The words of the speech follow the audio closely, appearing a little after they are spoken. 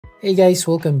Hey guys,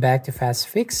 welcome back to Fast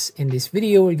Fix. In this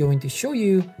video, we're going to show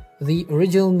you the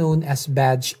original known as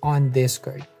badge on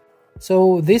Discord.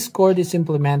 So Discord has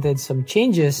implemented some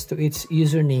changes to its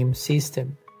username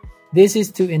system. This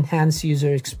is to enhance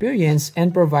user experience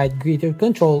and provide greater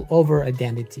control over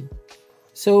identity.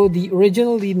 So the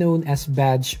originally known as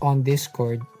badge on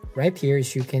Discord, right here,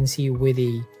 as you can see with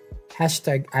a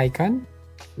hashtag icon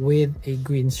with a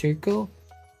green circle.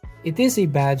 It is a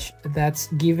badge that's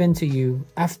given to you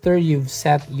after you've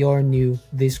set your new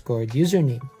Discord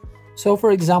username. So for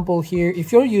example here,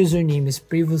 if your username is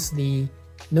previously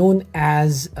known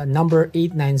as number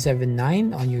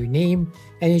 8979 on your name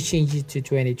and you change it to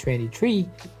 2023,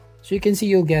 so you can see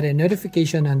you'll get a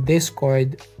notification on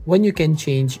Discord when you can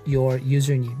change your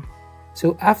username.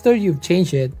 So after you've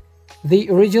changed it,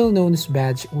 the original known as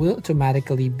badge will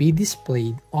automatically be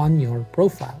displayed on your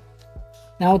profile.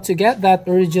 Now to get that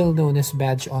original known as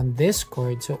badge on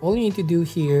Discord, so all you need to do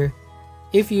here,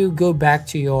 if you go back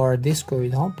to your Discord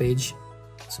homepage,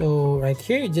 so right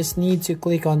here you just need to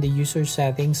click on the user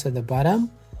settings at the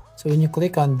bottom. So when you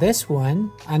click on this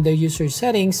one, under user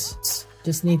settings,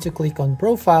 just need to click on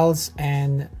profiles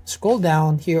and scroll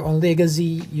down here on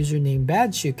legacy username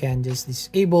badge. You can just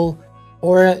disable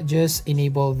or just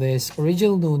enable this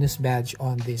original known as badge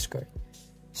on Discord.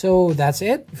 So that's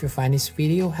it. If you find this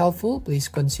video helpful, please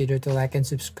consider to like and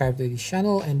subscribe to this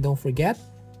channel, and don't forget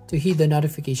to hit the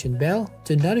notification bell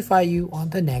to notify you on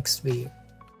the next video.